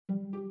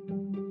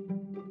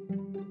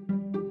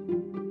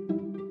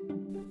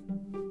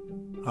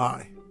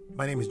Hi,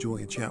 my name is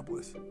Julian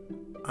Chambliss.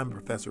 I'm a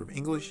professor of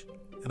English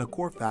and a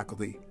core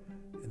faculty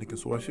in the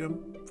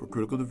Consortium for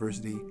Critical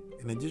Diversity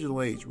in the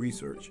Digital Age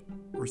Research,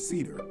 or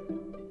CEDAR,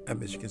 at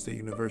Michigan State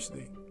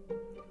University.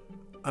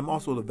 I'm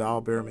also the Val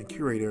Berriman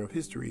Curator of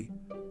History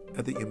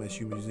at the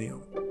MSU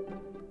Museum.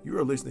 You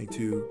are listening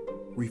to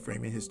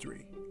Reframing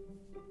History.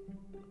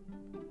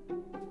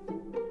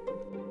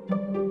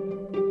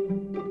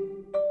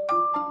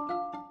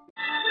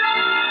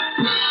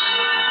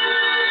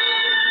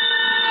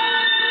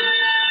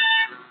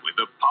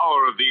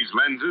 These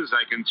lenses,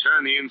 I can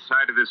turn the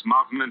inside of this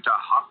mountain into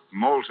hot,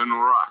 molten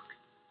rock.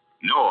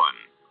 No one,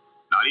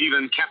 not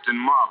even Captain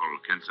Marvel,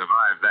 can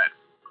survive that.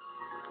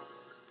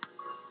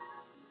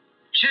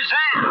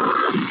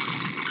 Shazam!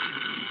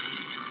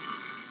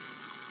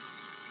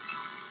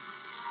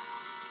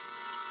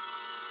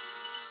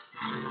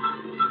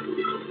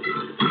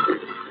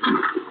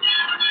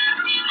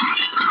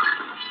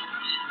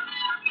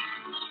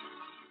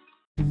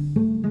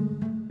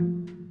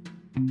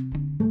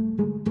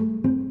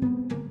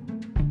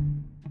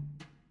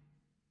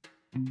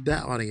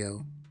 That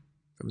audio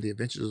from The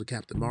Adventures of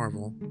Captain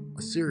Marvel,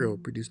 a serial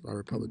produced by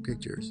Republic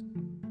Pictures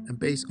and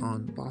based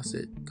on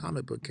Fawcett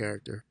comic book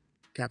character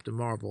Captain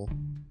Marvel,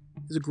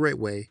 is a great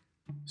way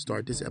to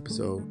start this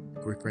episode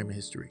of Reframing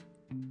History.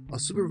 While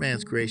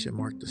Superman's creation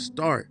marked the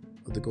start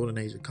of the golden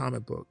age of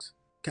comic books,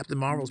 Captain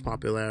Marvel's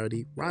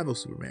popularity rivaled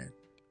Superman,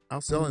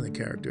 outselling the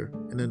character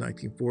in the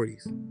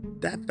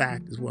 1940s. That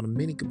fact is one of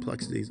many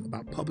complexities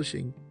about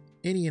publishing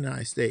in the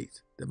United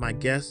States that my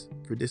guest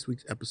for this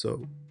week's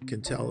episode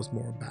can tell us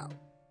more about.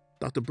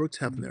 Dr. Brooks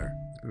Hefner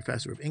is a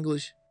professor of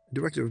English and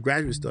director of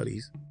graduate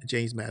studies at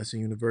James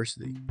Madison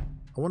University.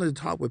 I wanted to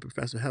talk with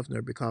Professor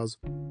Hefner because,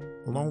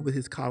 along with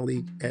his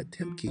colleague Ed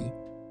Temke,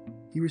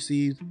 he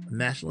received a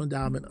National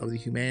Endowment of the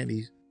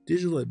Humanities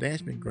Digital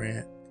Advancement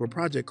Grant for a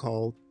project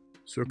called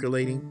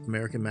Circulating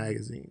American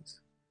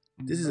Magazines.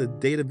 This is a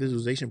data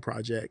visualization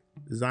project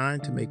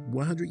designed to make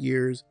 100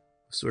 years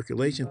of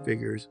circulation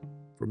figures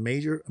for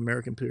major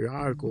American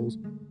periodicals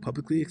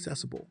publicly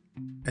accessible.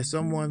 As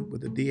someone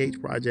with the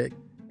DH project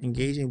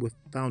engaging with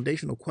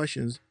foundational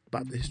questions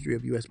about the history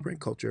of U.S. print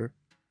culture,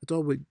 I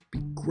thought it would be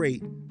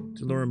great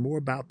to learn more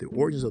about the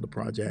origins of the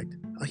project,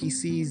 how he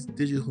sees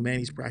digital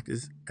humanities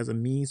practice as a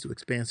means to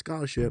expand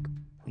scholarship,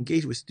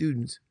 engage with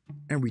students,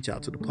 and reach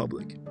out to the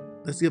public.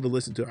 Let's give a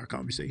listen to our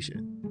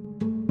conversation.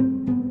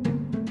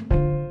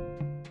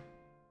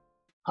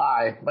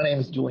 Hi, my name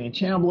is Julian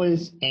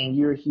Chambliss, and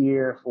you're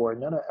here for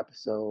another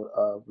episode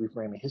of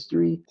Reframing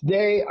History.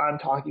 Today, I'm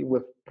talking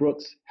with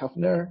Brooks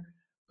Hefner,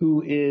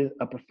 who is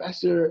a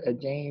professor at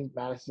James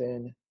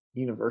Madison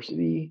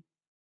University.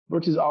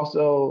 Brooks is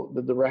also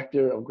the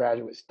director of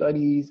graduate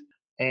studies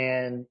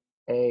and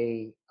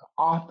an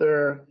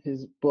author.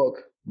 His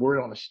book,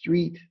 Word on the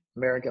Street,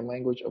 American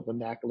Language of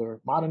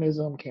Vernacular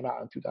Modernism, came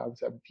out in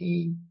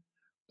 2017.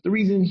 The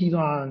reason he's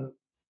on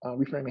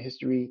Reframing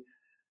History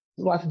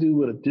has a lot to do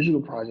with a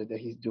digital project that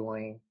he's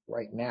doing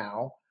right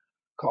now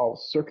called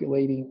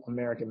Circulating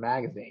American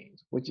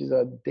Magazines, which is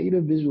a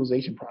data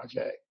visualization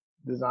project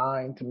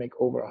designed to make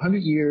over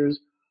 100 years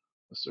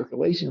of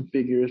circulation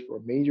figures for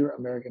major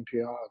American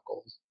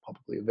periodicals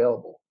publicly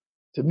available.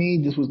 To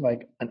me, this was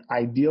like an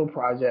ideal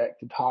project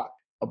to talk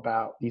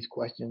about these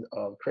questions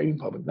of creating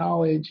public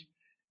knowledge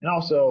and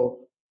also,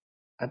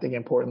 I think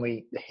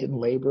importantly, the hidden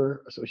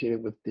labor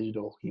associated with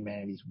digital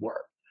humanities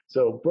work.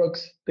 So,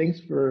 Brooks,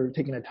 thanks for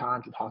taking the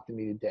time to talk to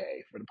me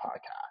today for the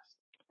podcast.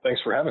 Thanks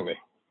for having me.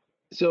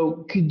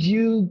 So, could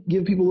you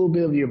give people a little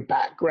bit of your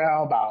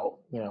background about,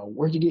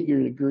 where'd you get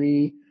your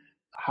degree,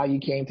 how you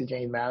came to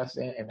James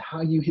Madison, and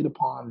how you hit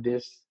upon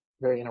this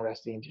very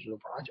interesting digital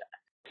project?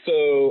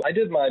 So, I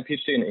did my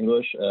PhD in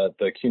English at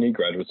the CUNY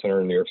Graduate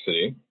Center in New York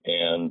City,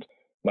 and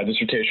my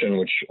dissertation,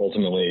 which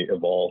ultimately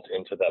evolved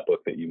into that book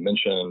that you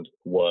mentioned,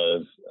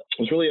 was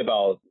really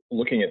about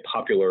looking at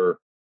popular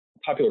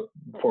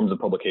forms of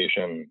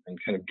publication and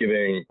kind of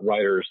giving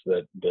writers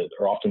that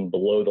are often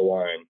below the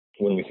line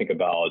when we think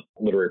about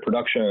literary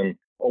production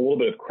a little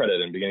bit of credit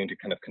and beginning to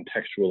kind of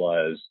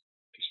contextualize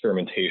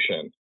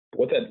experimentation.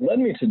 What that led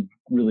me to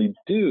really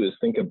do is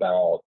think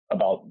about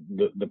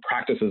the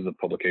practices of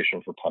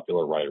publication for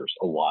popular writers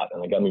a lot.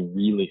 And it got me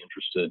really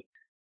interested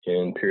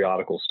in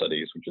periodical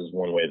studies, which is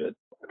one way that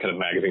kind of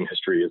magazine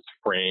history is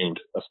framed,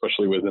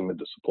 especially within the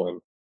discipline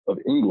of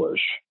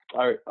English.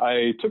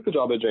 I took the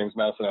job at James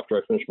Madison after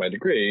I finished my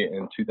degree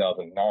in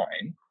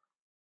 2009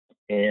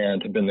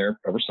 and have been there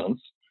ever since.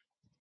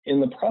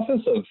 In the process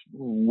of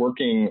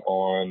working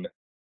on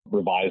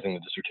revising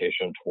the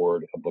dissertation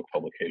toward a book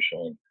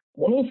publication,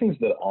 one of the things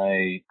that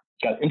I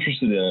got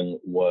interested in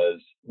was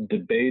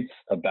debates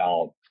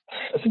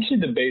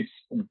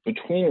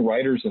between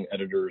writers and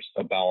editors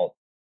about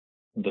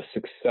the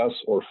success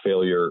or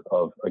failure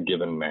of a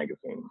given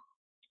magazine.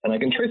 And I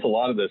can trace a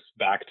lot of this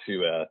back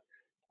to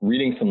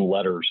reading some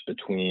letters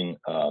between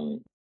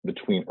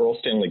Earl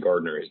Stanley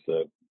Gardner, is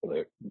the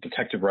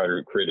detective writer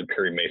who created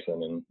Perry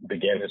Mason and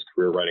began his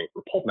career writing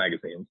for pulp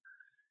magazines,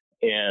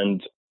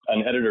 and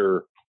an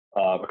editor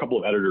a couple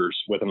of editors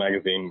with a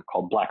magazine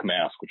called Black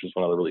Mask, which is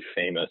one of the really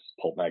famous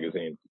pulp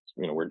magazines,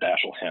 where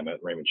Dashiell Hammett,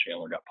 Raymond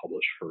Chandler got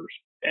published first.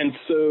 And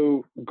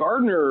so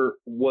Gardner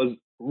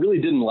really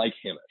didn't like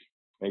Hammett.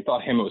 And he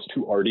thought Hammett was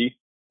too arty.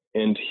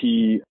 And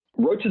he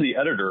wrote to the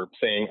editor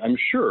saying, I'm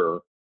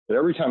sure that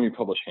every time you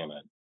publish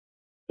Hammett,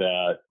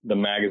 that the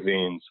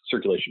magazine's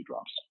circulation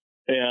drops.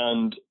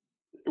 And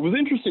it was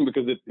interesting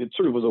because it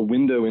sort of was a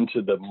window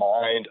into the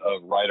mind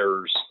of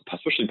writers,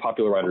 especially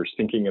popular writers,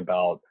 thinking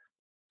about,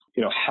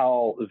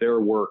 how their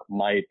work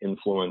might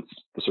influence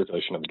the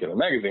circulation of a given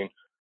magazine.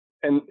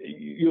 And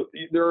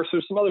there's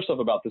some other stuff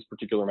about this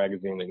particular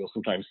magazine that you'll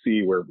sometimes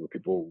see where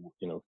people,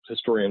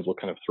 historians will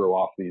kind of throw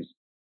off these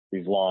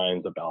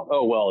lines about,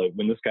 oh, well,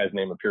 when this guy's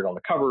name appeared on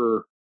the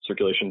cover,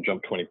 circulation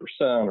jumped 20%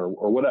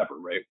 or whatever,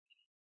 right?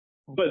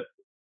 But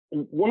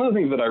one of the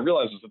things that I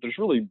realized is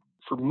that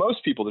for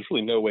most people, there's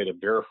really no way to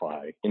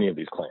verify any of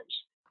these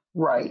claims.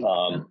 Right.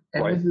 And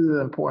right. This is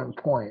an important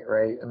point,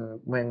 right? And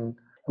when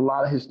a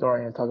lot of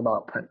historians talk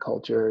about print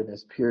culture in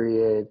this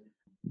period,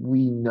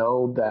 we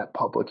know that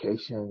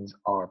publications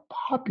are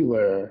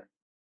popular,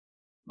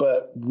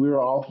 but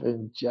we're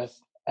often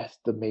just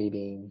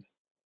estimating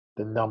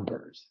the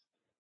numbers.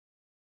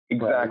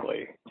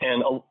 Exactly. Right?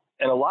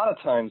 And a lot of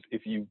times,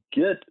 if you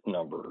get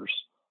numbers,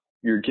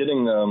 you're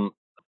getting them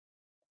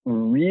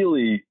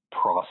really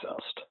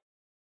processed,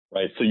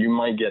 right? So you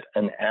might get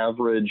an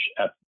average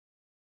at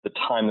the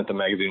time that the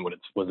magazine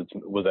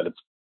was at its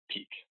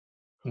peak.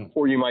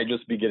 Or you might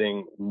just be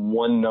getting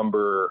one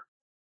number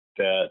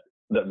that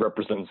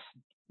represents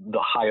the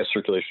highest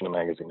circulation a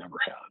magazine ever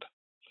had.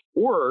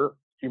 Or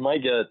you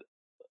might get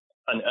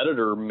an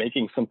editor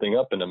making something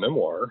up in a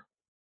memoir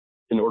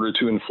in order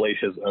to inflate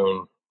his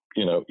own,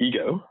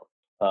 ego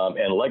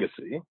and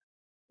legacy.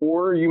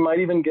 Or you might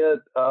even get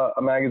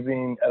a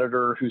magazine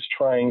editor who's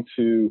trying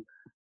to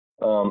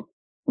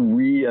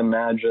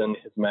reimagine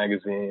his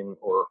magazine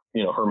or,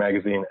 her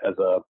magazine as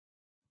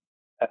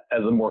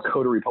a more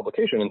coterie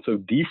publication, and so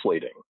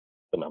deflating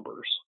the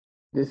numbers.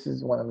 This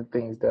is one of the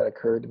things that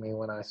occurred to me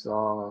when I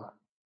saw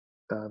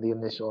the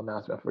initial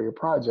announcement for your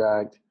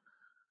project.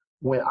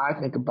 When I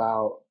think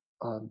about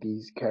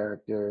these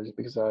characters,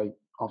 because I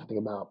often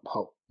think about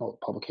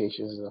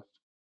publications as a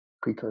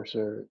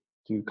precursor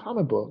to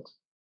comic books,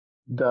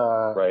 the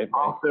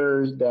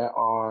authors that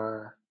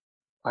are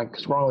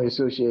strongly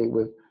associated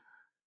with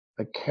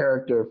a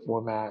character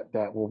format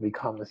that will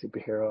become the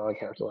superhero, a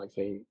character like,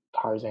 say,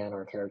 Tarzan,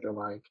 or a character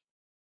like,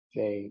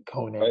 say,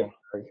 Conan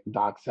or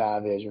Doc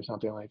Savage or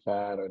something like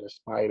that, or the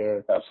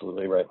Spider.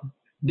 Absolutely right.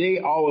 They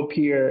all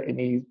appear in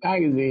these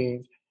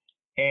magazines.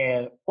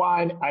 And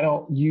why I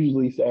don't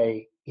usually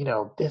say,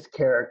 this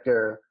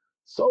character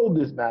sold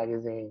this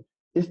magazine.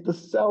 It's the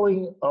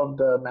selling of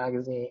the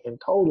magazine in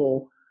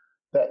total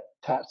that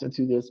taps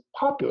into this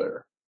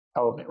popular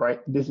element, right?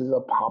 This is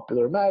a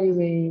popular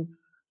magazine.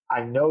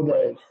 I know that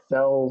it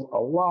sells a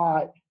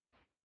lot,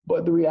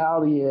 but the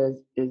reality is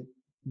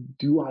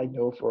do I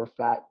know for a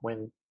fact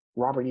when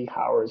Robert E.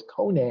 Howard's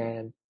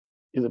Conan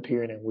is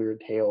appearing in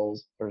Weird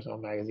Tales or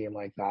some magazine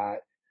like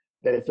that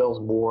it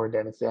sells more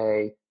than,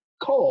 say,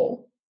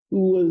 Cole,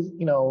 who was,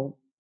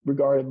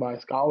 regarded by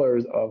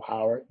scholars of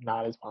Howard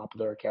not as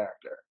popular a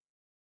character,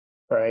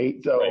 right?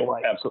 So,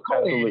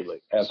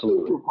 absolutely,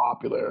 super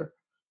popular,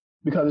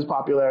 because his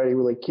popularity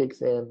really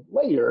kicks in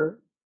later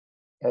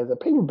as a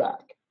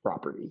paperback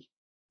property.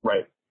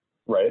 Right.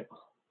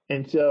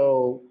 And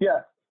so,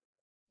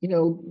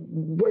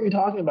 what you're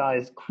talking about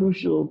is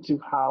crucial to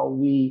how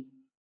we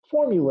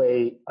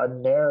formulate a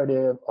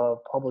narrative of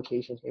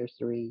publication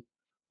history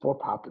for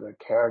popular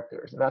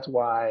characters. And that's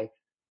why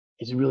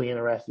it's really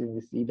interesting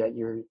to see that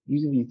you're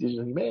using these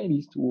digital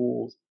humanities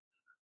tools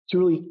to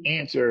really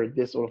answer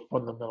this sort of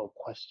fundamental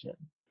question.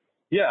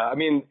 Yeah, I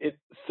mean,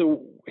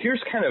 so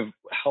here's kind of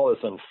how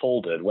this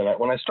unfolded. When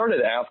I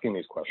started asking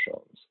these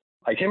questions,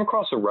 I came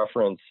across a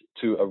reference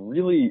to a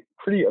really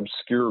pretty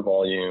obscure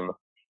volume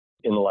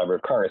in the Library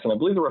of Congress, and I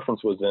believe the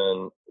reference was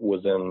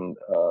in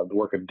the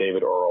work of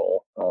David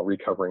Earle,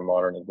 Recovering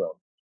Modernism,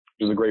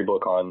 which is a great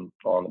book on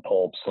the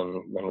pulps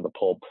and the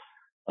pulp,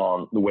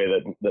 the way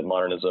that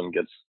modernism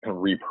gets kind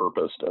of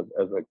repurposed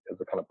as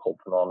a kind of pulp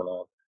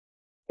phenomenon.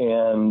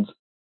 And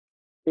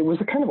it was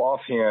a kind of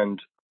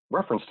offhand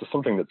reference to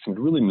something that seemed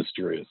really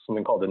mysterious,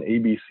 something called an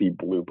ABC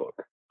Blue Book.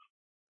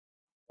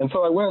 And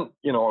so I went,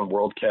 on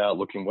WorldCat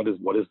looking, what is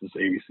this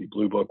ABC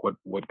Blue Book?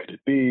 What could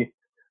it be?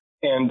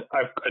 And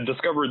I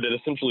discovered that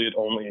essentially it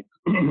only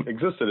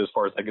existed, as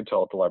far as I could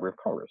tell, at the Library of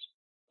Congress.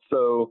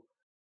 So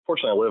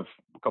fortunately, I live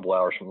a couple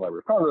hours from the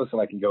Library of Congress, and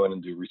I can go in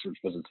and do research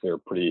visits there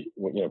pretty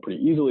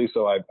easily.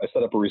 So I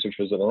set up a research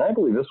visit, and I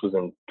believe this was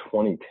in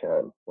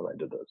 2010 when I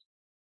did this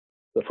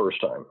the first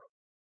time.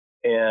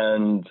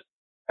 And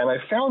I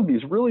found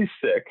these really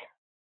thick,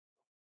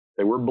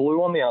 they were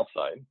blue on the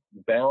outside,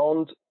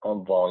 bound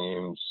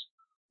volumes,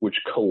 which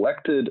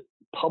collected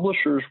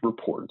publishers'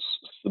 reports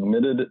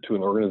submitted to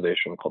an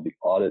organization called the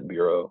Audit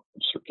Bureau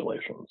of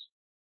Circulations.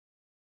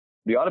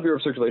 The Audit Bureau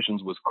of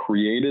Circulations was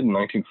created in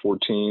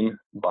 1914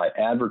 by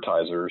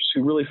advertisers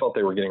who really felt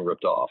they were getting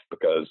ripped off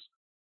because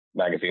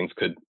magazines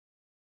could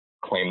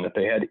claim that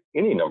they had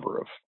any number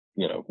of,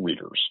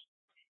 readers.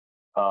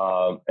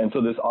 And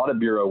so this audit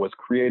bureau was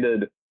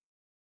created.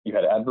 You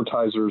had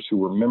advertisers who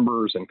were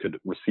members and could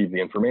receive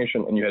the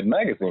information, and you had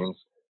magazines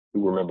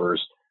who were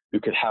members who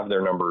could have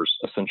their numbers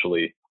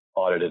essentially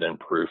audited and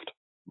proofed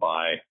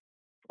by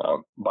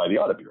the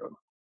audit bureau.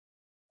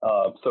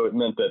 So it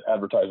meant that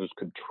advertisers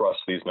could trust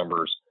these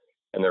numbers,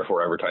 and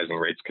therefore advertising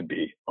rates could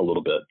be a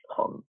little bit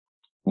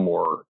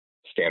more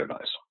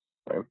standardized.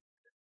 Right?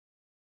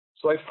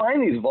 So I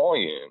find these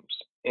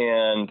volumes,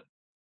 and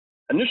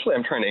initially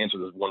I'm trying to answer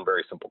this one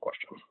very simple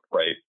question,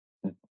 right?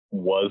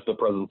 Was the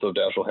presence of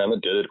Dashiell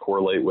Hammett, did it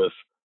correlate with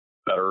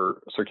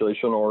better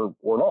circulation or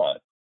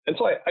not? And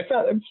so I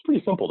found it's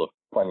pretty simple to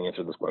find the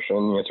answer to this question.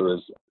 And the answer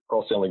is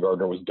Carl Stanley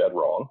Gardner was dead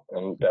wrong,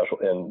 and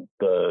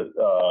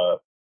the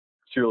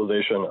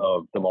serialization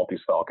of the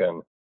Maltese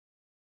Falcon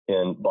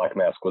in Black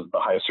Mask was the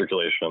highest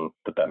circulation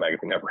that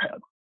magazine ever had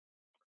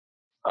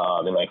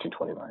in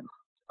 1929.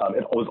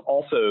 It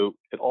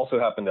also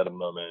happened at a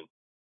moment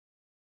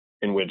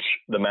in which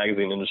the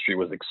magazine industry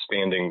was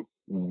expanding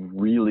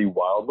really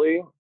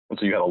wildly. And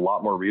so you had a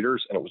lot more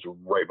readers, and it was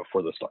right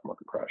before the stock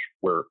market crash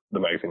where the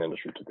magazine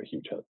industry took a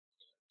huge hit.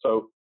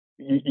 So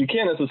you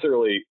can't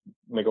necessarily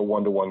make a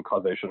one-to-one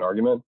causation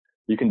argument.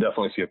 You can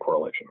definitely see a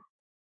correlation.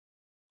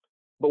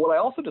 But what I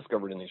also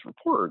discovered in these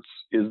reports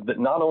is that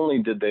not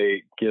only did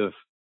they give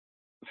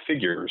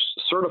figures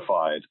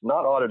certified,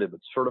 not audited,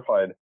 but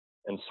certified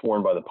and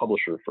sworn by the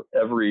publisher for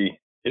every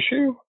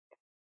issue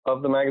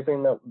of the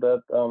magazine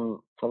that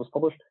was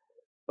published,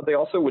 but they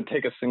also would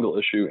take a single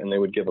issue and they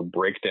would give a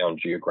breakdown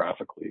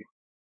geographically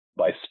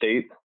by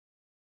state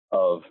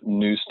of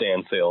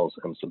newsstand sales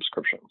and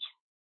subscriptions.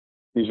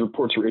 These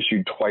reports were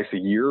issued twice a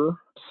year,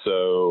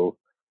 so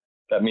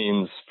that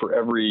means for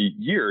every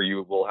year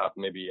you will have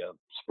maybe a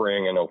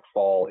spring and a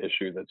fall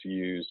issue that's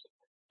used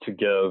to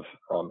give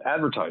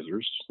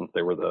advertisers, since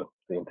they were the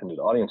intended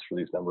audience for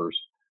these numbers,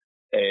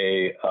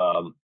 a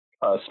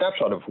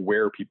snapshot of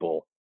where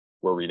people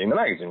were reading the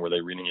magazine. Were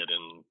they reading it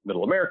in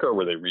Middle America?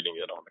 Were they reading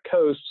it on the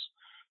coasts?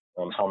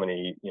 How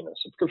many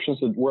subscriptions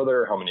were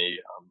there? How many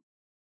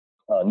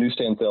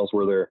newsstand sales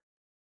were there?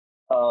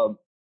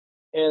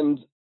 And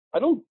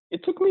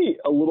it took me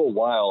a little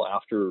while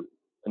after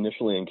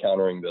initially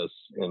encountering this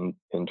in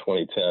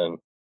 2010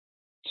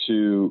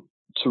 to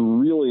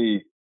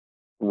really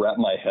wrap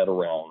my head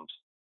around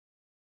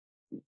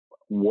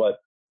what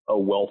a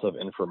wealth of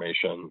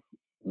information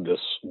this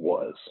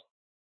was.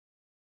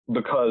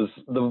 Because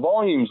the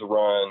volumes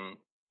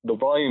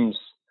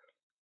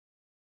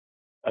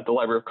at the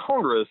Library of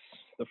Congress,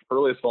 the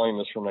earliest volume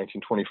is from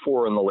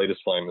 1924 and the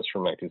latest volume is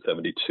from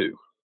 1972.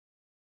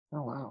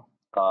 Oh,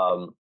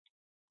 wow.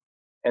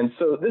 And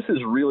so this is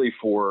really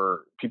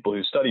for people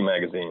who study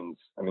magazines.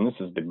 I mean, this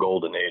is the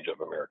golden age of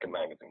American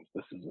magazines.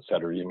 This is the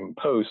Saturday Evening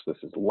Post. This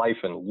is Life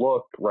and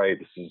Look, right?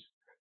 This is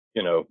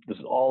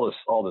all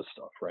this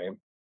stuff, right?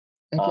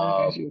 And can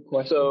I ask you a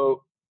question?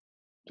 So,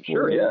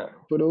 sure, yeah.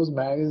 For those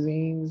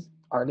magazines,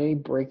 are they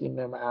breaking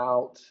them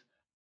out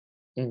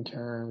in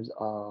terms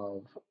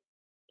of,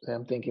 say,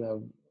 I'm thinking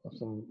of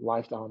some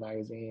lifestyle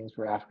magazines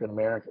for African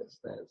Americans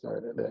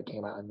that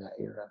came out in that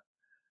era.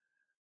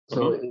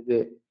 So is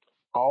it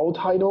all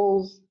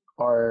titles,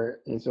 or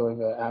is it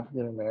an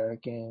African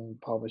American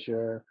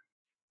publisher,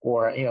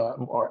 or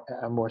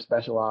a more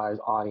specialized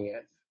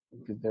audience?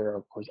 Because there are,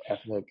 of course,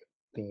 ethnic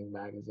themed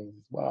magazines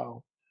as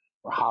well,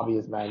 or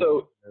hobbyist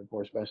magazines that are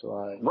more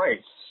specialized. Right.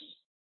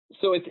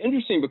 So it's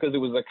interesting because it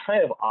was a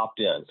kind of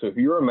opt-in. So if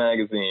you're a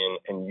magazine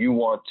and you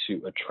want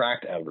to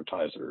attract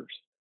advertisers,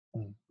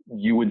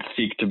 you would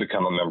seek to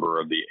become a member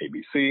of the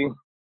ABC,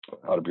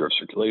 Audit Bureau of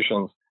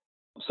Circulations.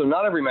 So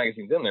not every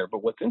magazine's in there,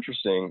 but what's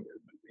interesting,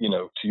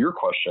 to your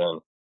question,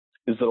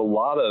 is that a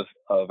lot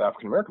of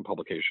African-American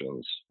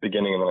publications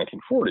beginning in the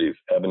 1940s,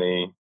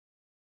 Ebony,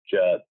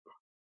 Jet,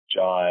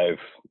 Jive,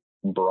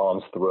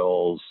 Bronze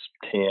Thrills,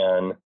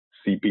 Tan,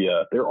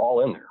 Sepia, they're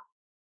all in there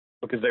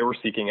because they were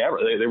seeking,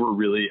 they were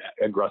really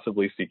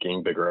aggressively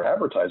seeking bigger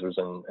advertisers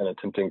and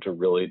attempting to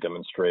really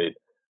demonstrate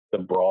the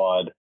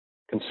broad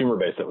consumer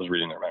base that was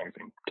reading their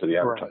magazine to the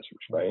advertisers,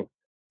 right?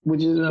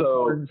 Which is an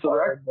important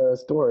part of the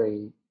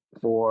story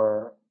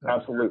for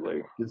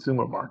absolutely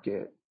consumer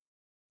market,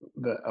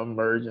 the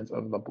emergence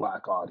of the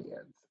Black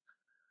audience.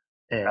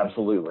 And,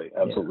 absolutely.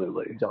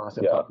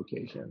 Johnson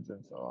publications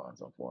and so on and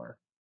so forth.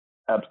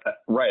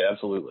 Right,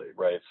 absolutely,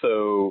 right.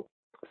 So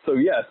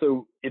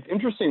it's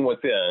interesting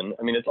what's in.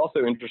 I mean, it's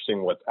also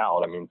interesting what's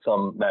out. I mean,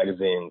 some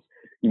magazines,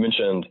 you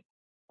mentioned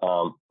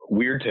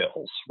Weird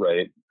Tales,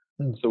 right?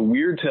 So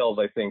Weird Tales,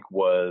 I think,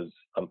 was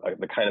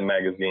the kind of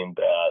magazine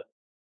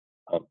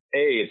that,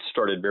 it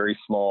started very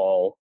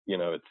small.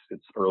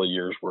 Its early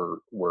years were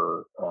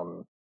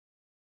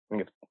I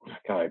think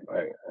I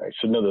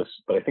should know this,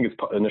 but I think it's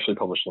initially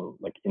published in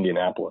like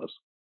Indianapolis.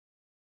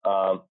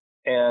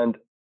 And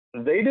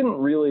they didn't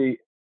really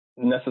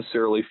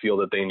necessarily feel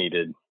that they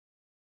needed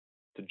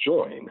to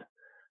join.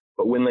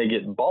 But when they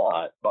get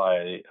bought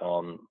by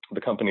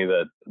the company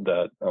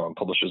that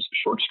publishes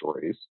short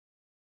stories,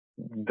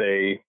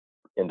 they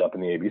end up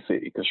in the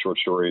ABC because Short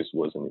Stories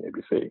was in the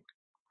ABC.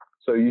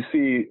 So you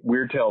see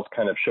Weird Tales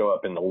kind of show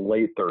up in the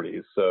late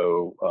 30s.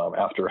 So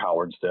after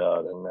Howard's dead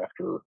and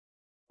after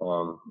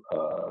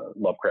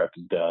Lovecraft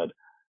is dead.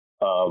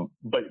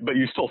 But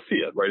you still see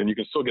it, right? And you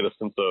can still get a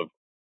sense of,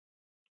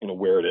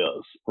 where it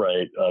is,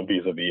 right?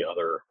 Vis-a-vis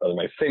other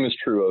mice. Same is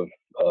true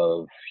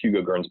of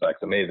Hugo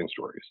Gernsback's Amazing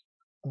Stories,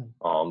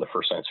 the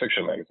first science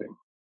fiction magazine.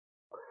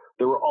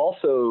 There were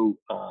also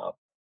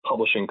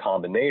publishing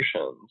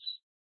combinations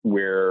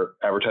where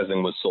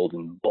advertising was sold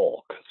in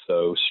bulk.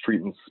 So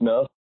Street and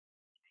Smith,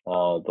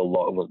 one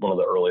of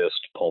the earliest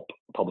pulp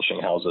publishing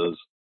houses,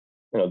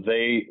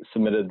 they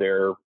submitted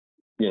their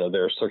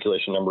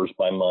circulation numbers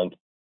by month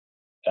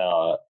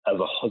as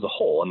a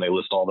whole, and they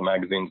list all the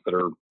magazines that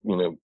are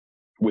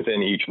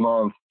within each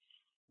month.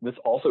 This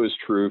also is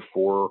true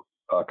for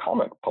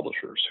comic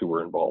publishers who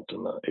were involved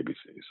in the ABC.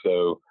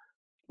 So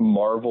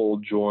Marvel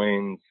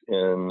joins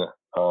in.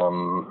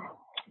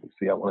 Let's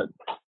see, I want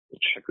to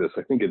check this.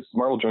 I think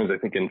Marvel joins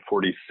in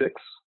 46,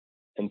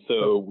 and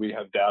so we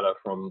have data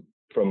from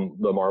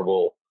the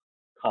Marvel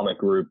comic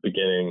group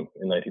beginning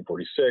in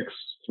 1946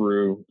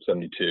 through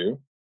 72.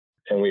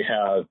 And we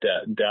have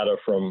data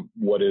from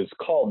what is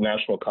called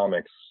National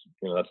Comics.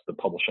 That's the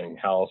publishing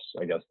house,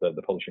 I guess, the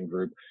publishing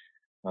group,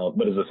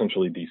 but is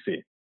essentially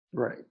DC.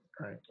 Right.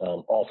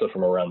 Also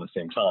from around the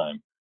same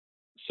time.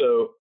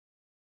 So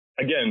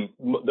again,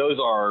 those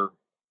are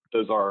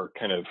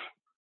kind of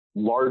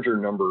larger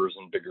numbers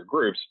and bigger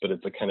groups, but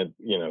it's a kind of,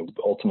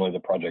 ultimately the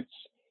project's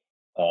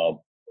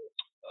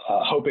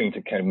hoping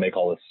to kind of make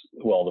all this,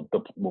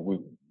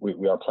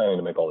 we are planning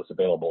to make all this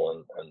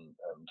available and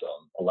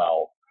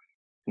allow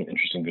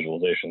interesting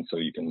visualization, so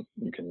you can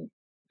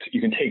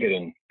take it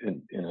in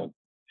an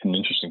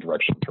interesting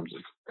direction in terms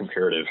of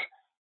comparative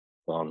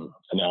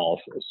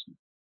analysis.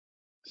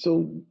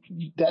 So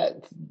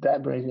that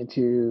brings me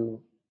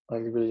to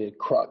really the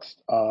crux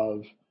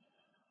of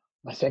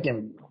my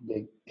second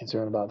big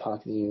concern about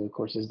talking to you. Of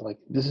course, is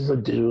this is a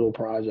digital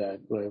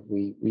project where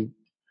we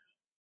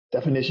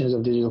definitions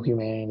of digital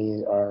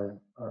humanities are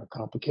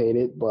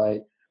complicated,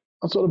 but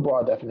a sort of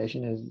broad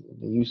definition is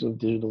the use of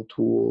digital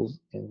tools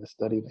in the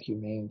study of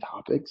humane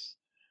topics.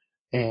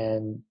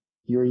 And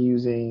you're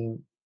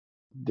using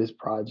this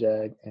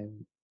project,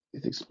 and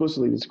it's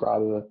explicitly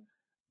described as a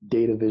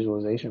data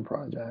visualization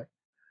project.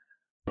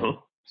 Uh-huh.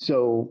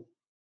 So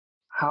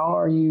how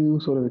are you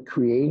sort of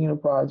creating a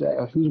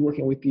project? Who's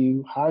working with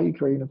you? How are you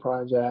creating a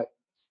project?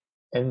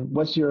 And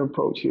what's your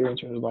approach here in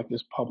terms of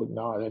this public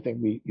knowledge? I think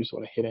you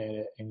sort of hit at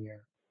it in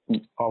your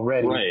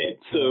already. Right.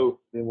 So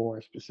a bit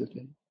more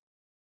specific.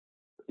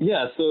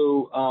 Yeah.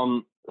 So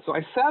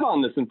I sat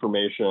on this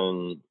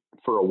information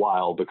for a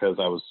while because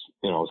I was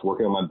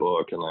working on my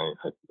book, and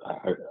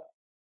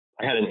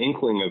I had an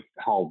inkling of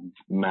how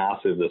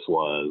massive this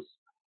was.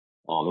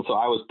 And so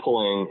I was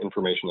pulling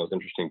information that was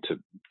interesting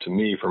to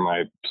me for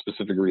my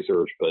specific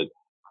research, but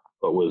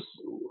was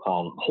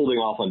holding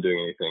off on doing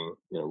anything,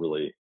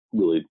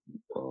 really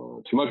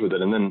too much with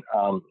it. And then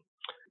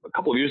a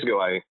couple of years ago,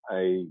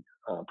 I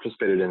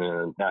participated in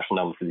a National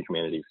Endowment for the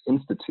Humanities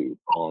Institute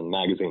on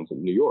magazines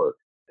in New York,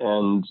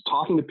 and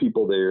talking to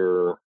people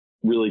there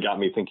really got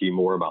me thinking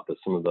more about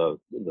some of the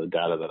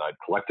data that I'd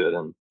collected,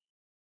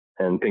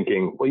 and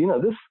thinking,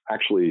 this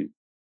actually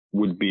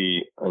would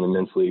be an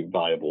immensely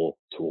valuable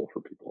tool for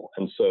people.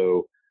 And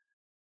so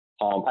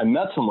I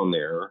met someone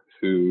there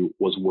who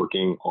was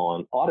working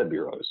on audit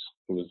bureaus,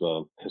 who was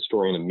a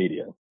historian of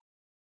media.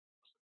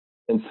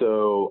 And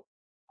so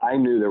I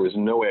knew there was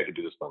no way I could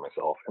do this by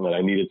myself, and that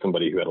I needed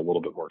somebody who had a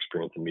little bit more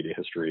experience in media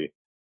history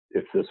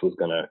if this was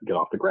going to get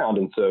off the ground.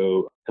 And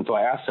so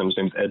I asked him. His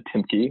name's Ed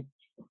Timke.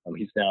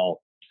 He's now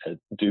at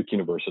Duke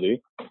University,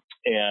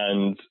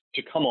 and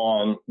to come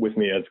on with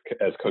me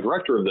as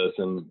co-director of this,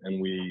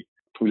 and we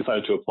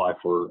decided to apply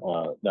for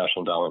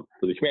National Endowment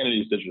for the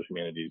Humanities, Digital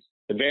Humanities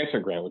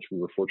Advancement Grant, which we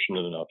were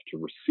fortunate enough to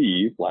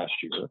receive last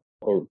year.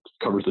 Or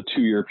covers a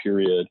 2-year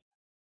period,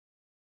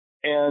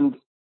 and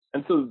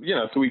so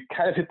so we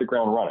kind of hit the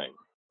ground running.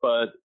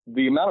 But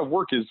the amount of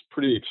work is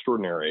pretty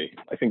extraordinary.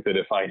 I think that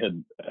if I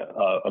had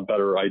a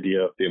better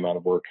idea of the amount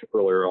of work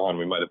earlier on,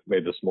 we might have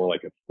made this more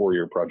like a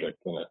 4-year project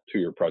than a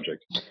 2-year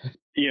project.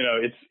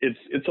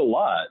 It's a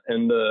lot,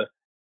 and the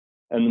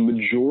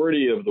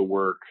majority of the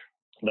work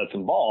that's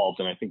involved,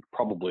 and I think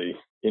probably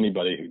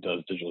anybody who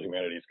does digital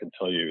humanities can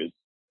tell you,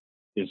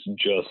 is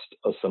just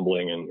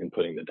assembling and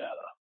inputting the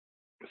data.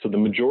 So the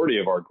majority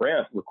of our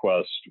grant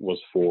request was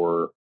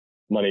for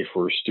money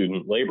for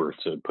student labor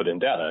to put in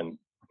data, and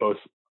both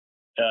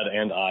Ed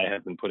and I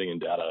have been putting in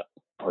data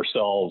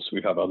ourselves.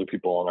 We have other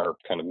people on our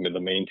kind of the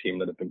main team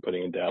that have been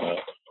putting in data,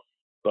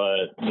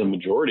 but the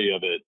majority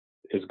of it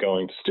is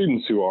going to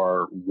students who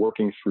are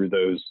working through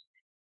the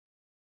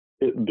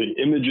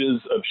images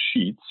of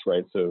sheets,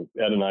 right? So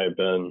Ed and I have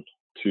been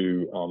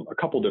to a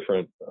couple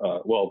different,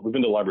 we've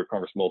been to the Library of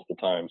Congress multiple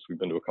times. We've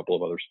been to a couple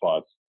of other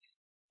spots.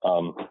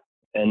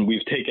 And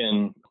we've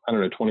taken,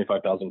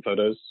 25,000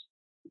 photos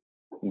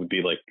would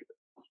be like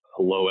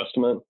a low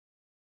estimate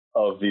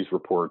of these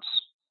reports.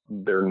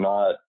 They're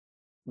not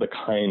the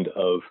kind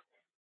of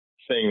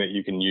thing that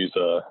you can use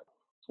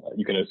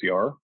you can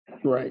OCR.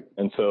 Right.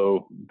 And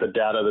so the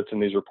data that's in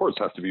these reports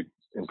has to be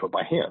input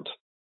by hand.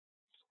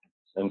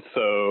 And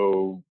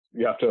so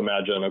you have to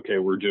imagine, okay,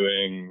 we're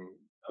doing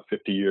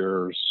 50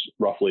 years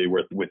roughly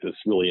with this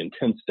really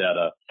intense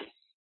data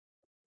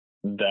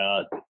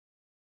that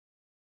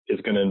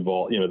is going to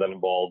involve, that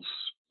involves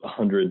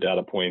 100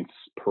 data points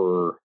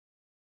per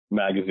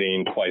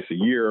magazine twice a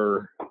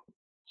year.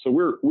 So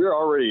we're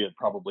already at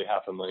probably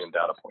 500,000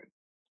 data points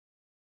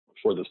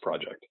for this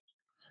project.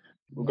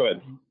 Go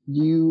ahead.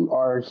 You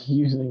are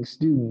using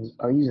students.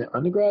 Are you using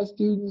undergrad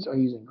students? Are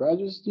you using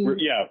graduate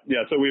students?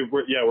 Yeah. So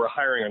we're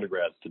hiring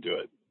undergrads to do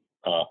it.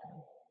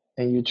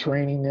 And you're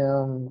training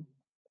them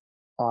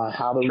on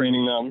how to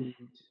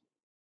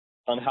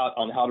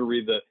on how to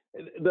read the.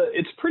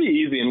 It's pretty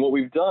easy. And what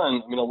we've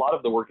done, a lot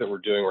of the work that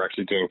we're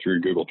actually doing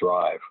through Google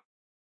Drive.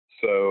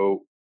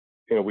 So,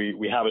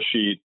 we have a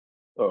sheet,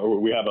 or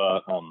we have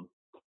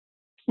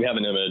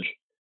an image,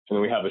 and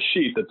then we have a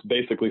sheet that's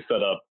basically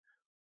set up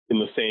in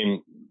the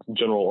same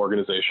general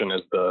organization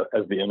as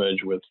the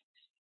image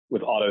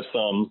with auto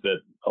sums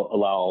that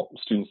allow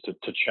students to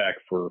check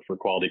for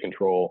quality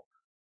control.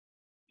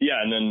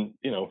 Yeah, and then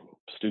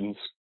students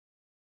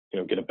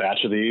get a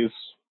batch of these.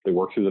 They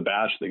work through the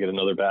batch. They get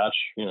another batch.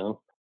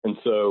 And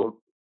so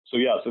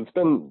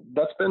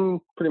that's been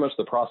pretty much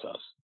the process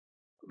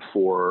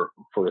for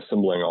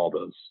assembling all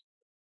those.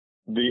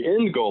 The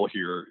end goal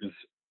here is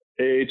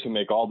to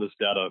make all this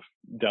data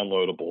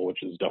downloadable,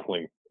 which is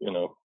definitely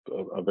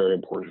a very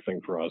important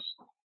thing for us,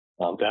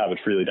 to have it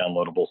freely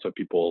downloadable so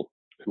people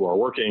who are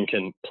working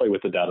can play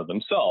with the data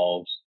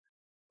themselves.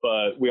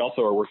 But we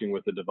also are working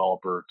with the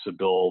developer to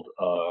build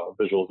a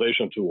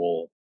visualization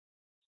tool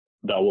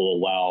that will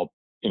allow,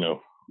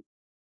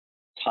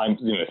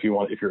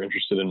 if you're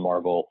interested in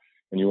Marvel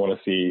and you want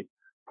to see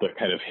the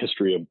kind of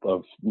history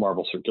of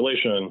Marvel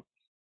circulation,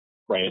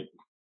 right?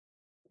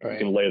 You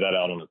can lay that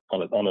out on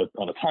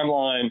a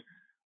timeline.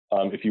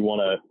 If you want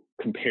to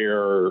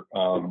compare,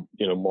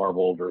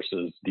 Marvel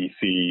versus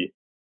DC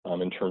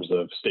in terms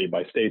of state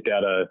by state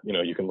data,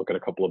 you can look at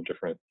a couple of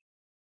different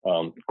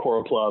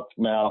choropleth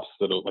maps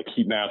like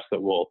heat maps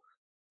that will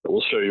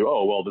show you,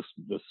 oh, well,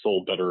 this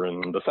sold better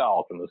in the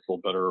South and this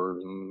sold better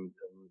in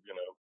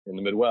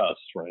the Midwest,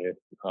 right?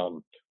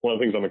 One of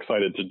the things I'm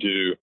excited to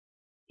do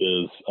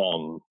is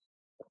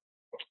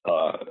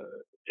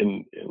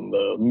in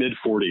the mid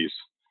 40s,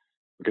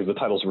 because the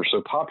titles were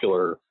so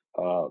popular,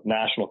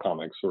 National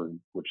Comics,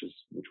 which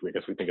I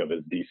guess we think of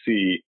as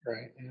DC,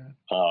 right?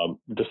 Yeah.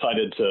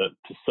 Decided to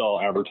sell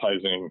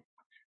advertising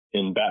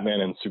in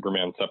Batman and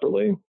Superman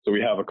separately. So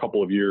we have a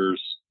couple of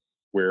years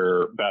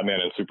where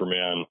Batman and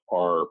Superman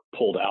are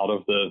pulled out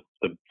of the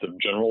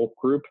general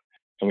group,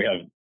 and we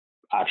have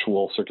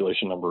actual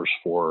circulation numbers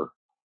for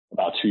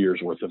about 2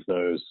 years worth of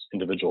those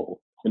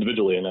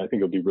individually. And I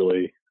think it would be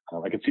really,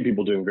 I could see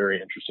people doing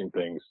very interesting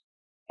things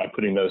by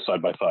putting those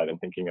side by side and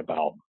thinking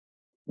about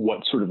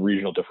what sort of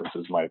regional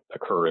differences might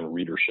occur in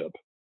readership.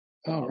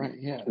 Oh, right,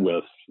 yeah.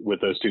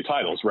 With those two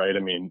titles, right? I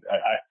mean,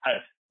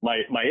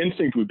 my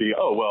instinct would be,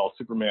 oh, well,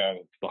 Superman,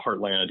 it's the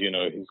heartland,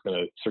 he's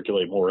going to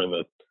circulate more in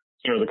the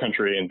center of the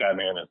country, and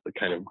Batman is the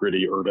kind of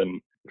gritty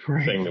urban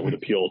thing that would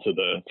appeal to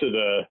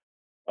the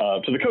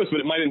coast. But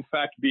it might in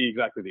fact be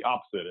exactly the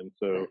opposite. And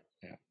so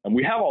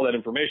we have all that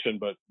information,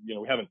 but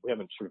we haven't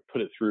sort of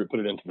put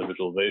it into the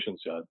visualizations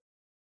yet.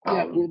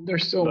 Yeah,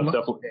 there's so much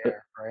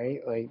there, right?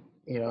 Like,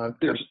 I'm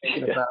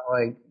thinking about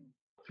like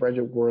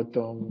Frederick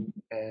Wortham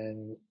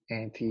and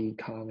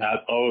anti-comic.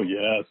 Oh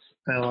yes.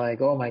 And like,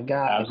 oh my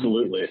God,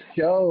 absolutely.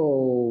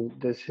 Show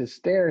this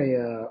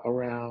hysteria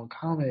around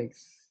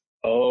comics.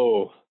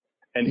 Oh,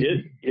 and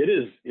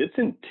it's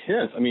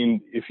intense. I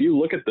mean, if you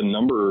look at the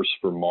numbers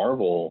for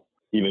Marvel,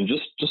 even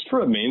just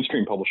for a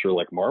mainstream publisher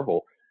like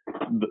Marvel,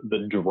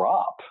 the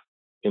drop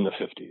in the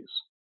 50s.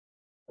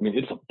 I mean,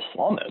 it's a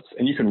plummet,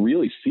 and you can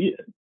really see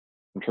it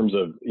in terms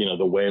of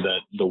the way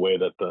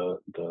that the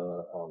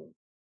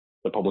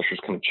publishers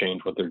kind of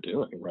change what they're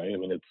doing, right? I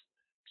mean, it's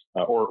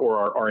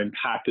or are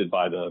impacted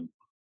by the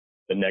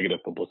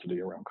negative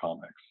publicity around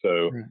comics.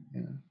 So,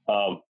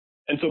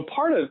 and so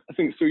part of, I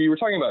think, so you were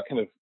talking about kind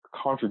of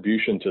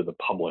contribution to the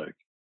public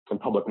and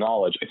public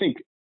knowledge. I think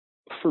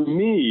for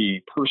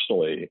me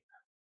personally,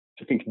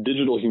 I think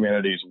digital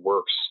humanities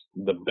works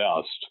the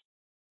best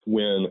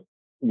when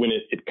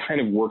it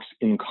kind of works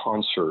in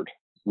concert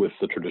with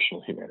the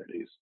traditional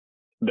humanities,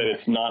 that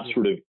it's not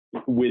sort of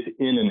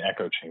within an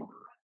echo chamber,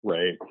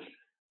 right?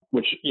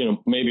 Which,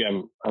 maybe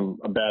I'm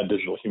a bad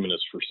digital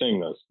humanist for saying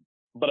this,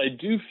 but I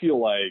do feel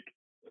like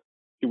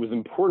it was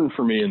important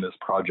for me in this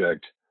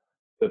project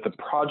that the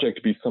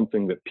project be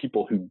something that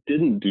people who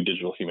didn't do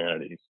digital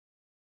humanities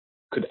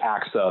could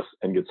access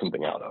and get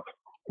something out of.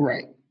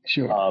 Right.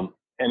 Sure.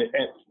 And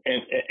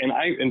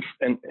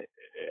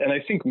I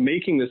think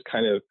making this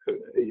kind of,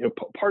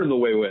 part of the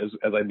way was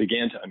as I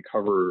began to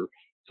uncover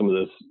some of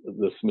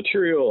this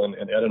material, and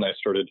Ed and I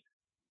started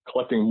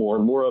collecting more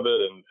and more of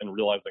it and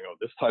realizing, oh,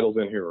 this title's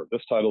in here or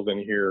this title's in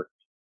here.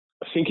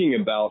 thinking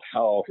about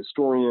how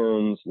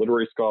historians,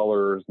 literary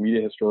scholars,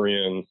 media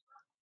historians,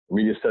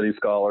 media studies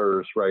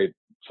scholars, right,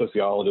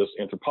 sociologists,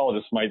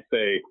 anthropologists might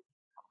say,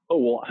 oh,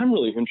 well, I'm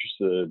really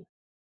interested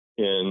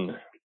in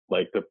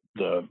like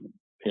the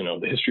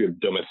history of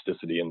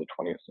domesticity in the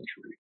 20th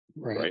century,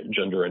 right?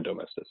 Gender and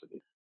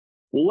domesticity.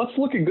 Well, let's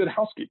look at Good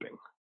Housekeeping.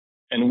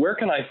 And where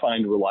can I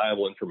find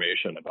reliable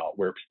information about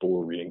where people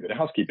were reading Good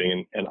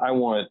Housekeeping? And I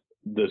want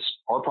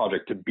our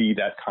project to be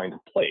that kind of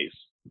place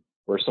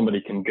where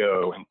somebody can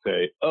go and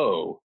say,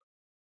 oh,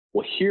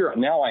 well, here,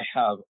 now I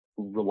have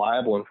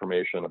reliable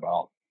information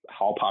about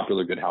how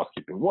popular Good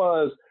Housekeeping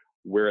was,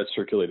 where it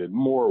circulated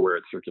more, where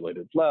it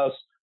circulated less,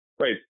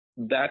 right?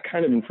 That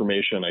kind of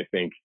information, I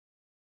think,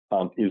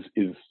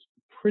 is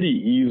pretty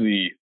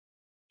easy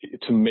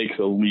to make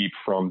the leap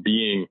from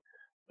being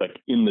like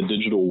in the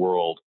digital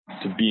world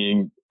to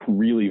being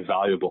really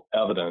valuable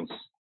evidence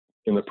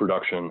in the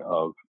production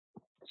of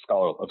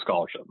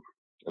scholarship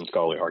and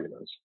scholarly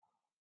arguments.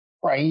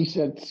 Right, you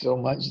said so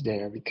much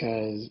there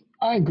because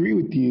I agree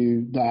with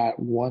you that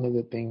one of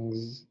the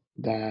things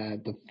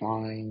that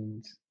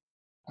defines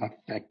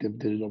effective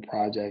digital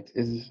projects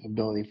is this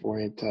ability for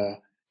it to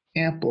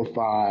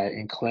amplify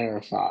and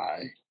clarify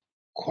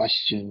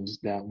questions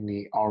that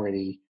we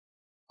already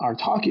are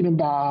talking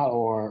about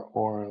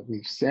or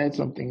we've said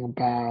something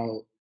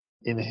about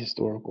in a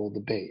historical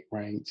debate,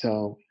 right?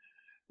 So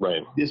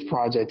right. This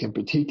project in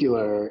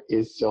particular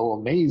is so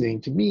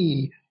amazing to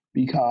me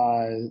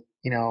because,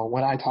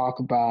 when I talk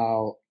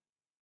about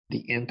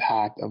the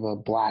impact of a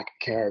Black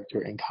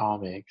character in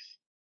comics,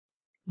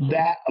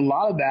 that a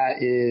lot of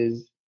that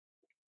is,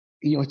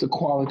 it's a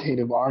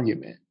qualitative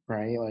argument,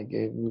 right? Like,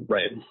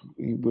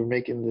 we're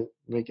making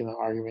the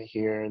argument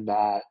here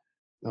that,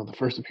 the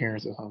first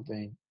appearance of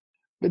something.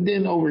 But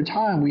then over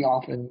time, we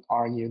often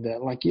argue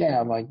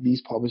that,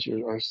 these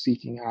publishers are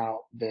seeking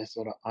out this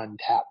sort of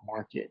untapped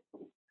market.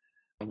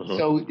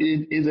 So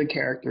is a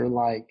character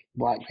like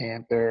Black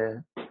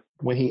Panther,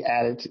 when he's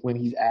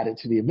added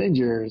to the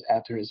Avengers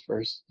after his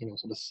first,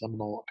 sort of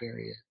seminal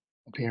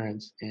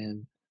appearance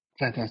in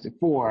Fantastic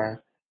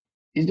Four,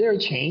 is there a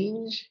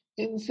change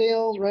in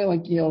sales, right?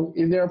 Like,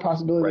 is there a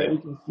possibility that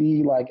we can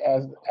see, like,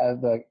 as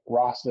the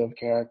roster of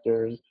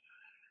characters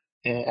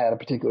at a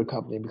particular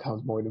company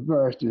becomes more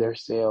diverse, do their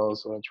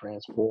sales sort of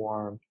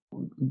transform?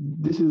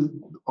 This is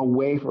a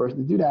way for us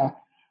to do that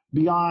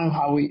beyond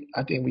how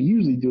I think we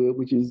usually do it,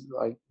 which is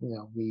like,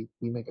 we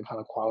make a kind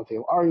of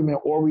qualitative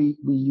argument, or we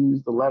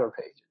use the letter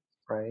pages,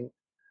 right?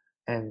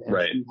 And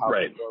see how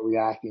people are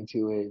reacting to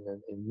it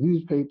in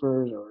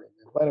newspapers or in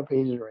letter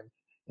pages or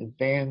in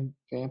fan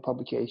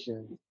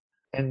publications.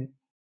 And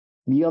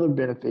the other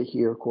benefit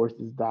here, of course,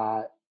 is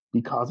that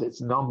because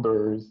it's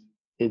numbers,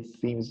 it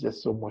seems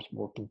just so much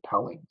more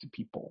compelling to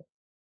people.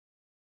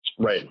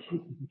 Right.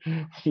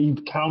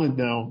 You've counted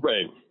them.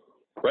 Right.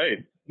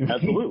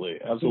 Absolutely.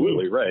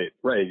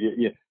 Right.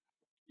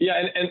 Yeah.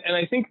 And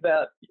I think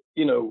that,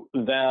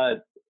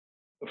 that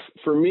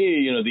for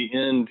me, the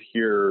end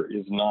here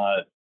is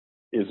not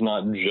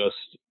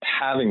just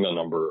having the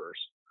numbers,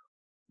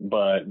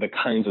 but the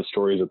kinds of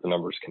stories that the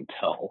numbers can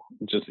tell,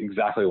 just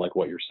exactly like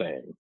what you're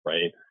saying,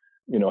 right?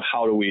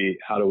 How do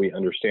we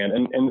understand?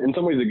 And in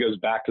some ways it goes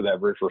back to that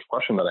very first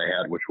question that I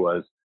had, which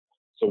was,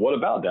 so what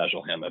about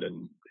Dashiell Hammett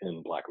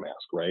in Black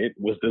Mask, right?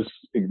 Was this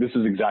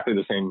is exactly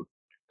the same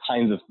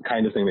kind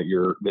of thing that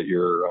you're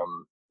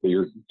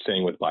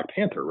saying with Black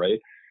Panther, right?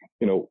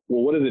 Well,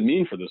 what does it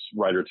mean for this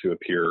writer to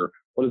appear?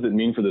 What does it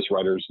mean for this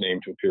writer's name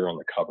to appear on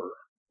the cover,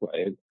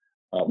 right?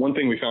 One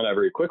thing we found out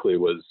very quickly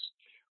was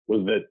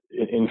that,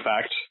 in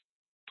fact,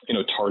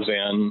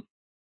 Tarzan,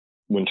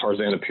 when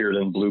Tarzan appeared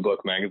in Blue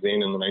Book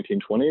magazine in the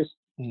 1920s,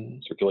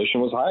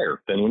 circulation was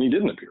higher than when he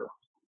didn't appear.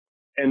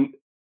 And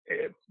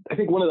I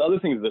think one of the other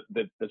things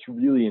that's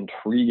really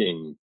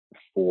intriguing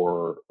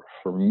for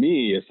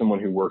me as someone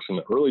who works in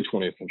the early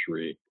 20th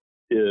century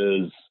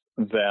is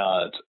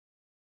that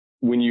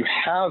when you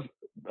have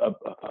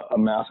a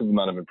massive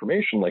amount of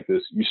information like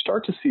this, you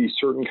start to see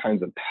certain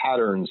kinds of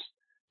patterns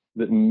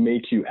that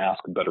make you ask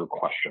better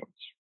questions,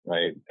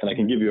 right? And I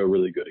can give you a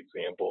really good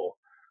example.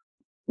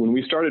 When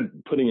we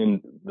started putting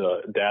in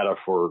the data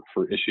for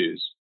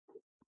issues,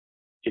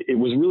 it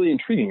was really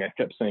intriguing. I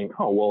kept saying,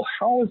 oh, well,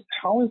 how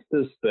is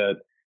this that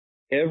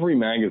every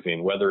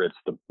magazine, whether it's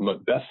the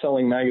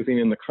best-selling magazine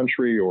in the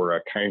country or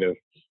a kind of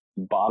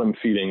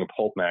bottom-feeding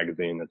pulp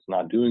magazine that's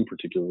not doing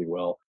particularly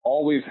well,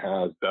 always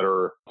has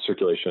better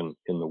circulation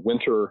in the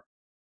winter,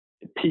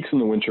 it peaks in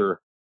the winter,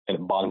 and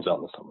it bottoms out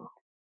in the summer.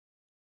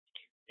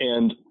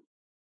 And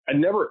I'd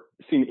never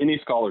seen any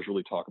scholars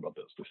really talk about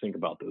this, to think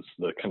about this,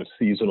 the kind of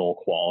seasonal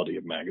quality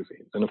of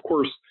magazines. And of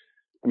course,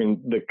 I mean,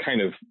 the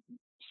kind of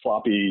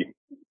sloppy,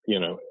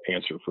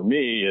 answer for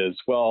me is,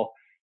 well,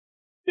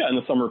 yeah, in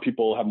the summer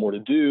people have more to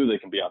do. They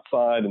can be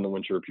outside. In the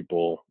winter,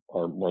 people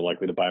are more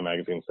likely to buy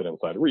magazines, sit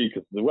inside and read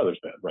because the weather's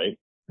bad, right?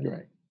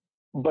 Right.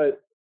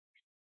 But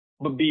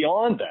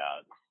beyond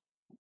that,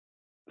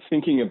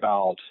 thinking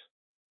about,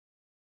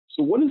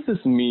 so what does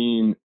this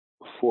mean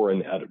for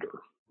an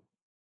editor?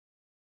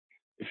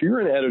 If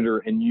you're an editor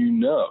and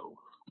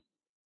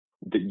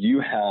that you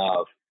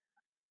have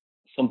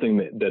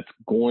something that's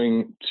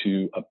going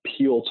to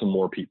appeal to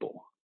more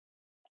people,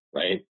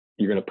 right?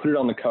 You're going to put it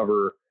on the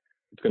cover.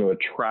 It's going to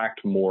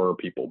attract more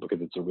people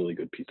because it's a really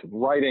good piece of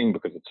writing,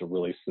 because it's a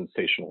really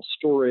sensational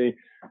story,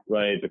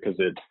 right? Because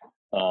it's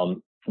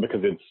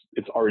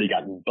already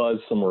gotten buzz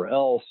somewhere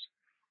else.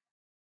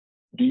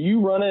 Do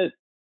you run it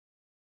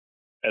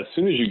as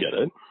soon as you get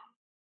it,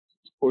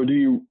 or do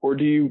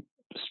you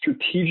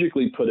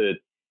strategically put it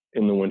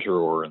in the winter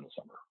or in the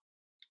summer?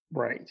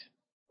 Right.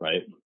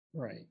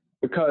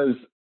 Because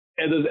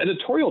as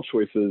editorial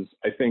choices,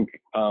 I think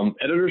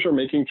editors are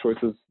making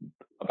choices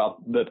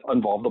that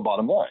involve the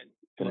bottom line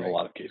in a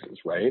lot of cases,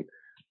 right?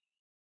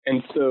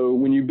 And so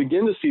when you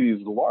begin to see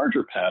these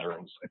larger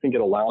patterns, I think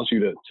it allows you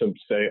to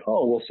say,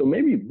 oh, well, so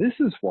maybe this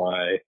is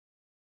why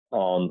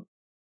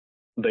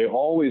they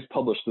always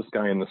published this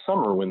guy in the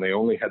summer when they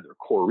only had their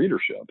core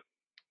readership,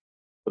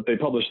 but they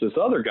published this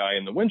other guy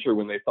in the winter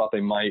when they thought they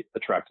might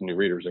attract new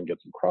readers and get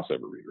some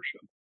crossover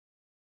readership,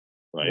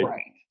 right?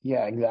 Right.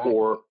 Yeah, exactly.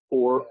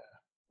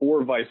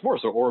 Or vice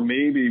versa. Or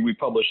maybe we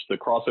publish the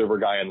crossover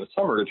guy in the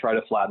summer to try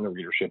to flatten the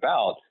readership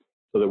out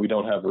so that we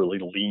don't have really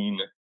lean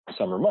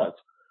summer months.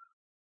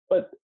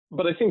 But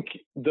I think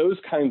those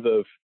kinds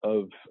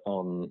of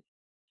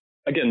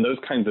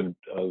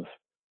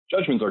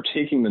judgments are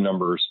taking the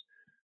numbers,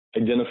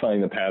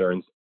 identifying the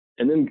patterns,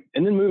 and then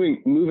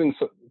moving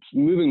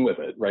with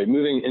it, right?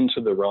 Moving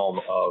into the realm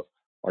of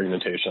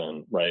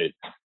argumentation, right?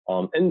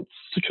 And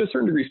to a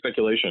certain degree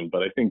speculation,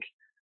 but I think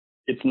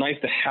it's nice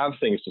to have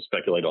things to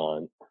speculate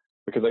on,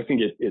 because I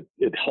think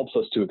it helps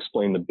us to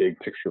explain the big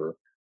picture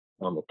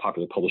of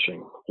popular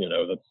publishing.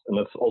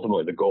 That's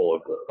ultimately the goal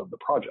of the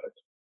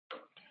project.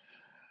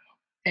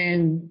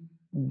 And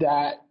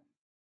that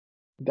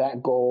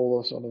goal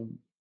of sort of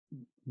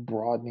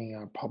broadening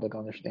our public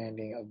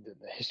understanding of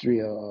the history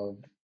of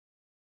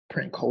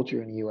print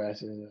culture in the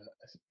U.S. is a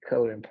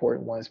incredibly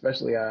important one,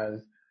 especially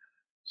as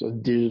sort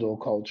of digital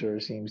culture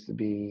seems to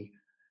be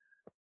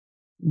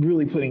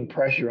really putting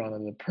pressure on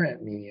the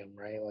print medium,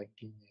 right? Like,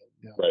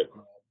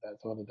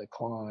 that sort of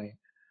decline.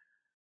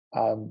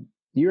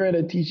 You're at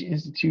a teaching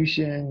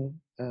institution.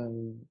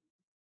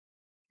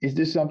 Is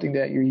this something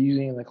that you're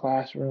using in the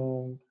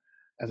classroom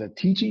as a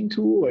teaching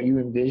tool, or you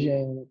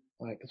envision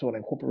like sort of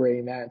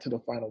incorporating that into the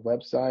final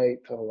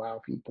website to allow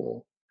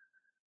people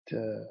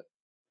to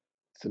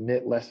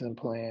submit lesson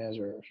plans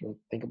or sort of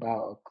think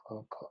about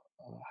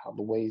how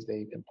the ways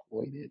they've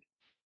employed it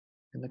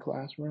in the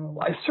classroom?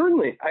 I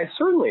certainly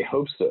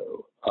hope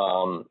so.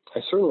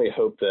 I certainly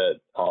hope that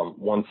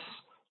once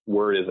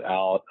word is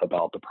out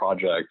about the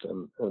project,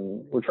 and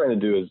we're trying to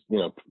do is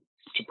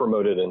to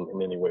promote it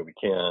in any way we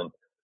can,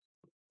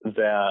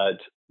 that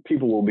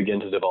people will begin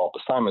to develop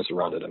assignments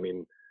around it. I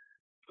mean,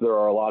 there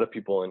are a lot of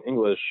people in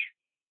English,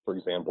 for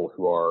example,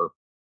 who are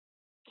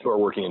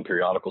working in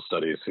periodical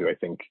studies who I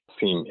think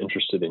seem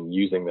interested in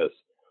using this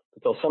to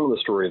tell some of the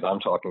stories I'm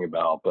talking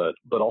about,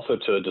 but also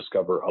to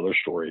discover other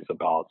stories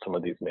about some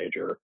of these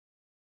major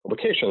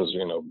publications.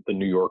 The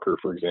New Yorker,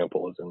 for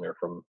example, is in there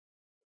from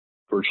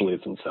virtually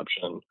its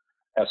inception.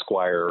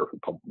 Esquire,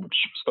 which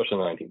especially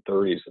in the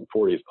 1930s and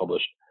 40s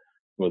published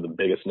some of the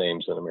biggest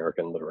names in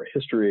American literary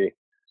history.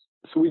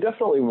 So we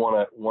definitely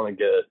want to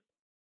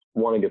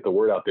get the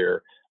word out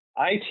there.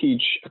 I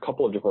teach a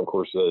couple of different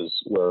courses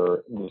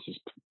where this is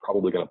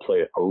probably going to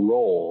play a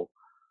role.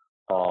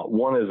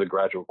 One is a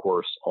graduate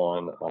course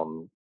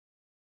on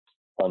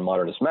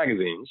modernist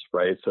magazines,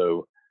 right?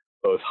 So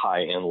both high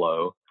and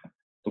low.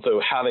 And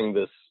so having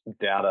this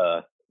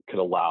data could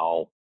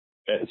allow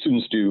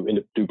students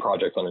do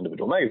projects on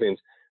individual magazines,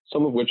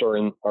 some of which are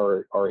in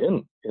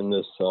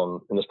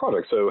this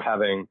project. So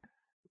having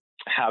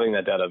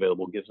that data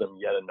available gives them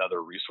yet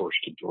another resource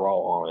to draw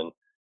on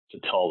to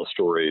tell the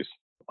stories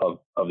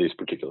of these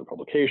particular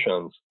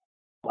publications.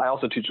 I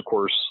also teach a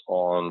course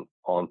on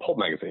pulp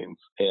magazines,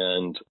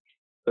 and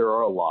there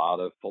are a lot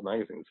of pulp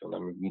magazines, and I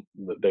mean,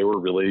 they were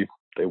really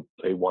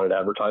they wanted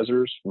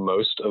advertisers.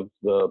 Most of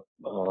the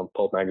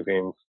pulp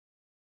magazines,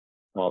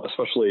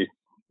 especially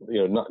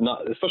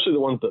especially the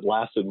ones that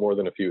lasted more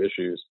than a few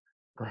issues,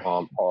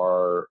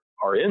 are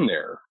in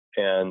there,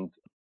 and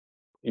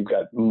you've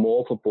got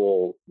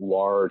multiple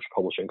large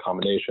publishing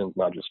combinations,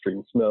 not just Street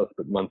and Smith,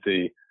 but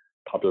monthly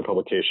popular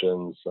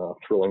publications,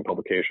 thrilling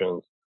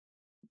publications.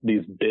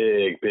 These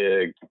big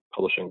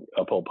publishing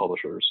pulp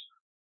publishers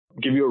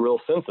give you a real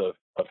sense of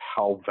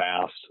how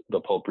vast the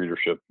pulp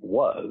readership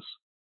was.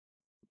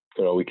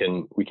 We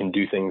can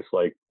do things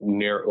like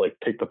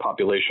take the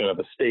population of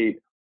a state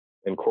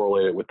and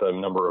correlate it with the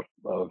number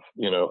of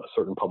a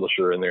certain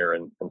publisher in there,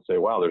 and say,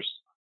 wow, there's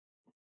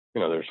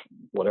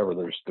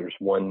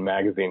one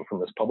magazine from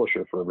this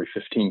publisher for every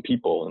 15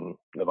 people in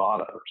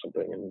Nevada or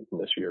something in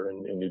this year,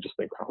 and you just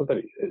think, how is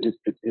that?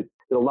 It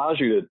allows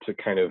you to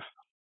kind of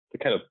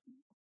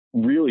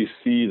really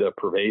see the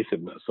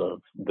pervasiveness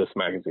of this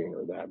magazine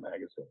or that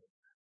magazine.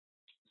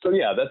 So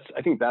yeah,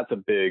 I think that's a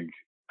big,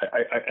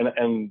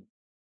 and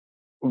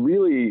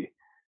really,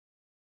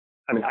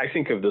 I mean, I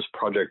think of this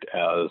project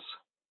as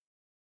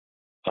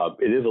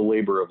It is a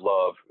labor of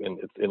love, and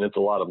it's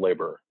a lot of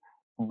labor.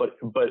 But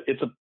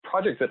it's a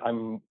project that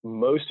I'm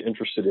most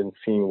interested in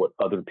seeing what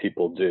other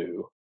people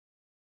do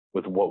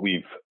with what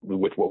we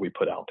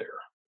put out there.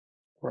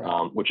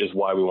 Right. Which is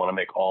why we want to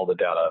make all the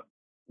data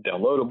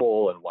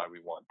downloadable and why we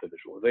want the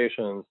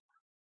visualizations.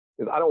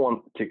 Because I don't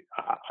want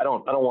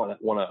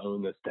to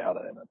own this data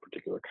in a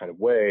particular kind of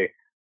way.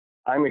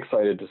 I'm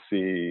excited to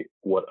see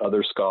what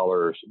other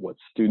scholars, what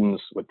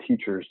students, what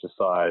teachers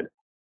decide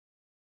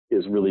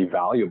is really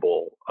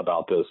valuable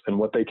about this and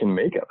what they can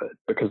make of it,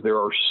 because there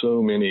are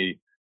so many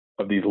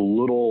of these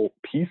little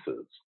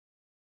pieces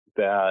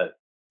that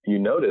you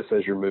notice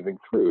as you're moving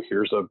through.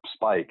 Here's a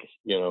spike,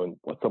 and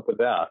what's up with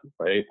that,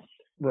 right?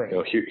 Right.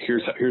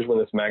 Here's when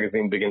this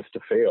magazine begins to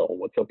fail.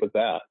 What's up with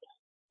that?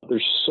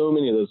 There's so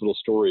many of those little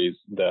stories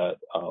that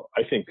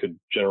I think could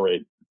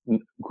generate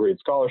great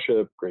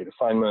scholarship, great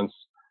assignments.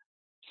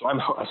 So I'm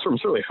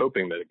certainly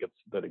hoping that it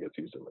gets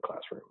used in the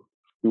classroom.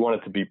 We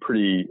want it to be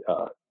pretty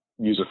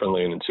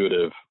user-friendly and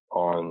intuitive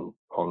on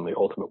the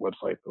Ultimate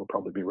website. It'll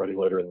probably be ready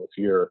later in this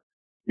year.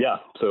 Yeah,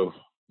 so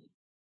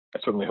I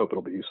certainly hope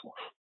it'll be useful.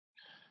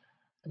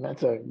 And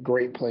that's a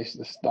great place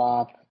to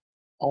stop.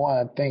 I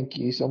want to thank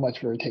you so much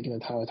for taking the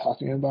time to talk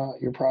to me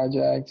about your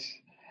project.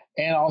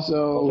 And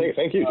also,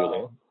 thank you,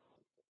 Julian.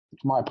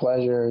 It's my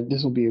pleasure.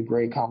 This will be a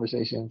great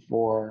conversation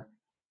for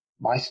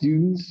my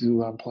students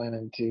who I'm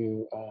planning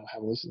to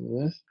have listened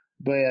to this.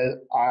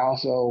 But I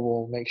also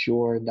will make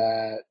sure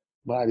that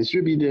when I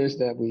distribute this,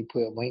 that we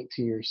put a link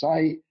to your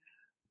site.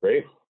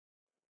 Great.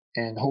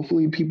 And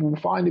hopefully people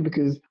will find it,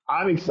 because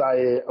I'm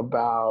excited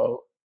about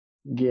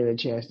getting a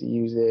chance to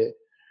use it.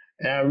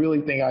 And I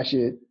really think I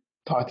should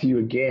talk to you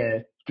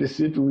again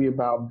specifically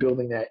about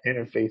building that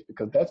interface,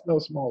 because that's no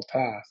small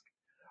task.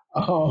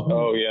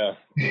 Oh, yeah.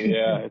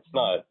 Yeah, it's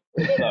not.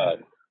 It's not.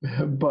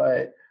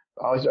 But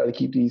I always try to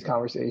keep these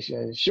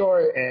conversations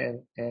short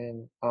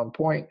and on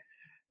point.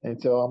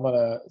 And so I'm going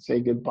to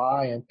say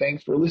goodbye, and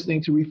thanks for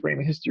listening to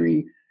Reframing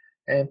History.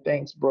 And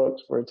thanks,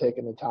 Brooks, for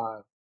taking the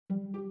time.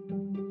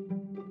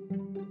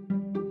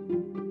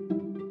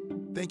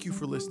 Thank you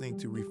for listening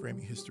to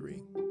Reframing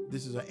History.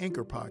 This is an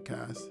Anchor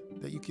podcast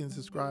that you can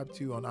subscribe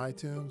to on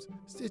iTunes,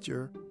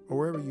 Stitcher, or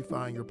wherever you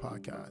find your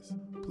podcasts.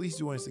 Please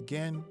join us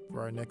again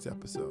for our next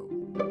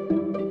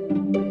episode.